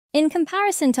In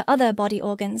comparison to other body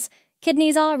organs,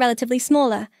 kidneys are relatively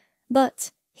smaller,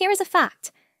 but here is a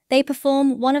fact. They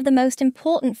perform one of the most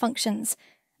important functions.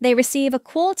 They receive a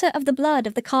quarter of the blood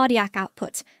of the cardiac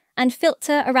output and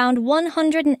filter around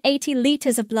 180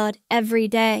 liters of blood every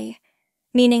day,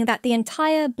 meaning that the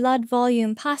entire blood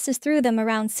volume passes through them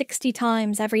around 60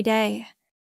 times every day.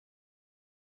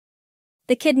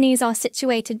 The kidneys are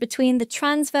situated between the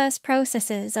transverse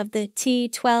processes of the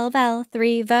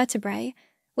T12L3 vertebrae,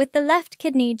 with the left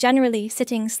kidney generally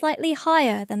sitting slightly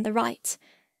higher than the right.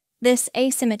 This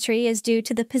asymmetry is due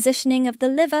to the positioning of the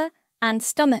liver and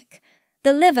stomach.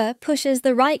 The liver pushes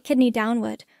the right kidney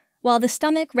downward, while the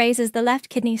stomach raises the left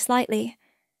kidney slightly.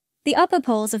 The upper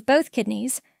poles of both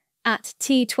kidneys, at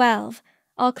T12,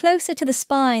 are closer to the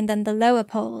spine than the lower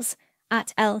poles,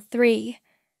 at L3.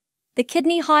 The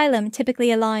kidney hilum typically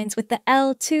aligns with the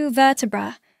L2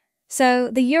 vertebra, so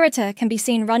the ureter can be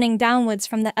seen running downwards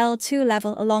from the L2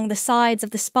 level along the sides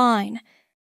of the spine.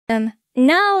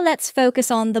 Now let's focus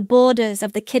on the borders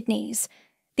of the kidneys.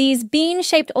 These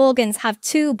bean-shaped organs have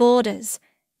two borders,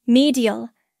 medial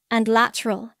and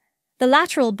lateral. The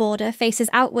lateral border faces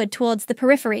outward towards the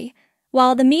periphery,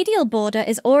 while the medial border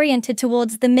is oriented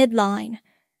towards the midline.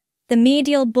 The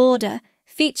medial border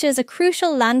features a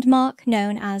crucial landmark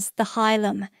known as the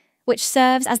hilum, which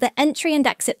serves as the entry and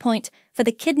exit point for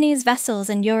the kidney's vessels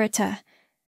and ureter.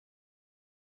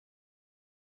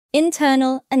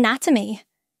 Internal anatomy.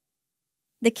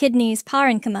 The kidney's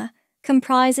parenchyma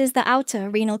comprises the outer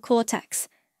renal cortex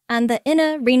and the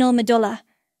inner renal medulla.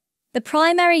 The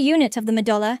primary unit of the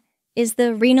medulla is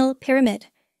the renal pyramid.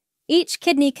 Each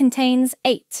kidney contains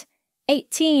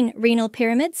 18 renal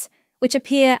pyramids, which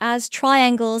appear as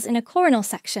triangles in a coronal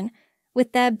section,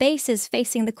 with their bases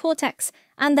facing the cortex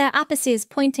and their apices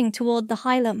pointing toward the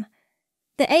hilum.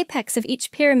 The apex of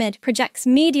each pyramid projects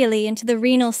medially into the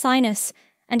renal sinus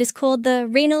and is called the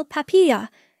renal papilla,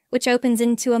 which opens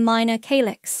into a minor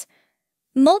calyx.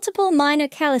 Multiple minor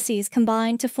calyces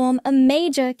combine to form a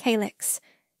major calyx.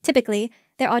 Typically,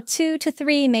 there are 2 to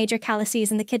 3 major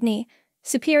calyces in the kidney,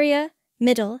 superior,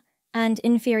 middle, and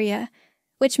inferior,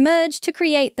 which merge to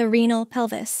create the renal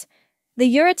pelvis.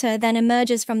 The ureter then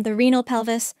emerges from the renal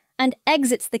pelvis and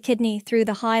exits the kidney through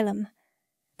the hilum.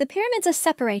 The pyramids are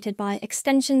separated by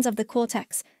extensions of the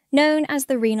cortex, known as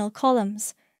the renal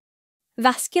columns.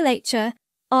 Vasculature,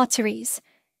 arteries.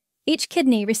 Each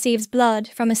kidney receives blood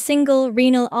from a single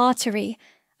renal artery,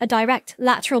 a direct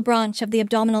lateral branch of the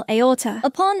abdominal aorta.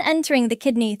 Upon entering the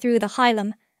kidney through the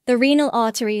hilum, the renal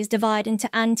arteries divide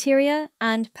into anterior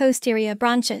and posterior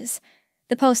branches.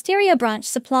 The posterior branch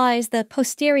supplies the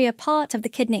posterior part of the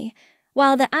kidney,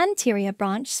 while the anterior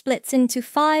branch splits into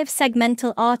 5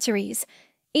 segmental arteries,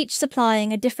 each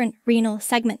supplying a different renal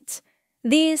segment.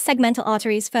 These segmental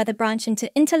arteries further branch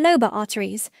into interlobar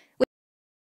arteries,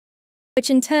 which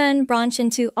in turn branch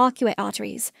into arcuate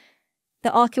arteries. The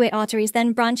arcuate arteries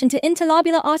then branch into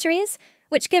interlobular arteries,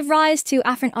 which give rise to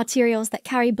afferent arterioles that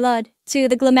carry blood to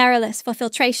the glomerulus for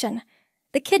filtration.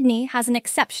 The kidney has an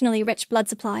exceptionally rich blood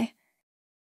supply.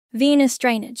 Venous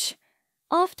drainage.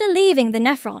 After leaving the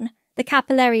nephron, the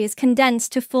capillaries condense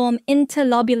to form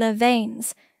interlobular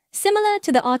veins. Similar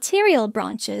to the arterial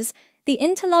branches, the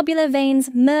interlobular veins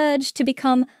merge to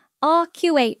become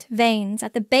arcuate veins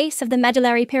at the base of the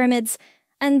medullary pyramids,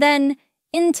 and then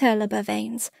interlobar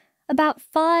veins. About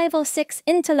 5 or 6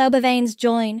 interlobar veins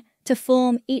join to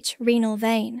form each renal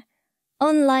vein.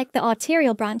 Unlike the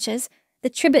arterial branches, the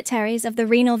tributaries of the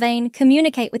renal vein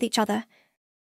communicate with each other.